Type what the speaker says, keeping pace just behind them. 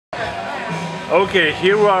Okay,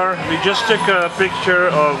 here we are. We just took a picture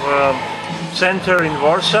of center in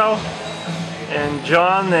Warsaw, and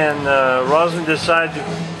John and Roslyn decided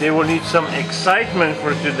they will need some excitement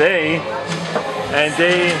for today, and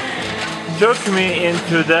they took me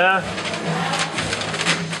into the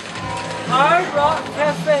Hard Rock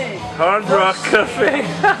Cafe. Hard Rock Cafe.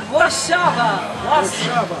 Warsaw.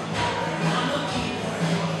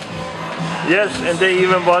 Yes, and they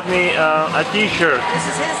even bought me a t-shirt. This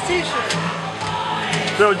is his t-shirt.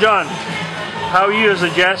 So John, how you as a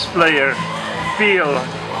jazz player feel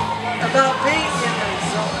About being in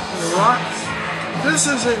The Rocks. This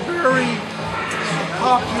is a very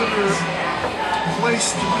popular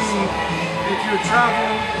place to be if you're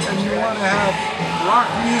traveling and you want to have rock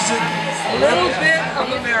music. a little bit of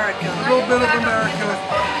America. A little bit of America.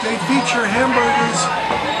 They feature hamburgers,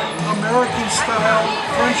 American style,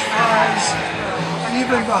 French fries,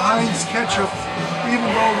 even the Heinz ketchup, even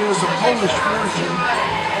though there's a Polish version.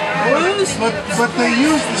 But they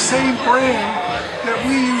use the same brand that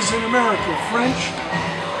we use in America, French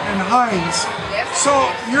and Heinz. So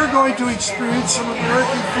you're going to experience some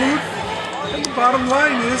American food, and the bottom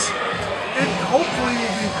line is, it hopefully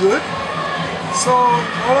will be good. So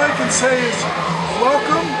all I can say is,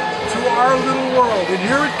 welcome to our little world, and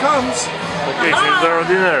here it comes. okay, things are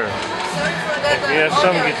dinner. We have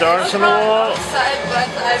some guitars on the wall. Outside, but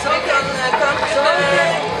I pick on the computer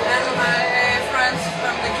and my friends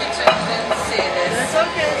from the kitchen didn't see this. It's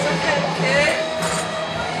okay, it's okay. Okay?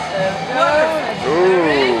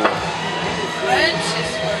 Ooh. French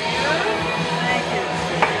is for you. Thank you.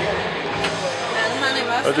 And honey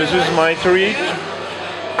mustard. This is my treat. There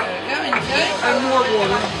you go, enjoy. And more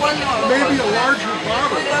water. One more. Maybe a larger We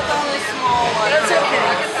bottle. got only small one. That's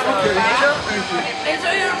okay. Okay, thank you.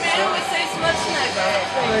 Enjoy your meal with taste much next.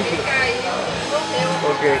 Thank you.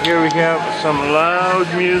 Okay, here we have some loud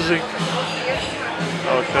music.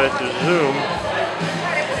 I'll try to zoom.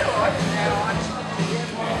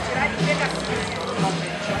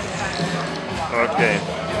 Okay,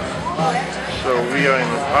 so we are in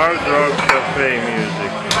Hard Rock Cafe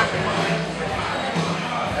music.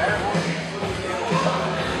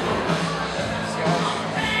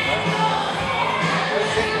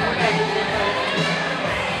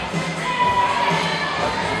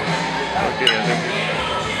 Okay, I think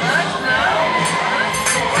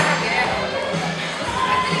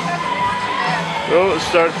we'll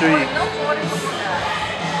start to eat.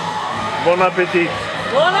 Bon appetit.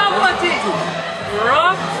 Bon appetit.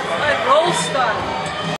 Rock and roll style.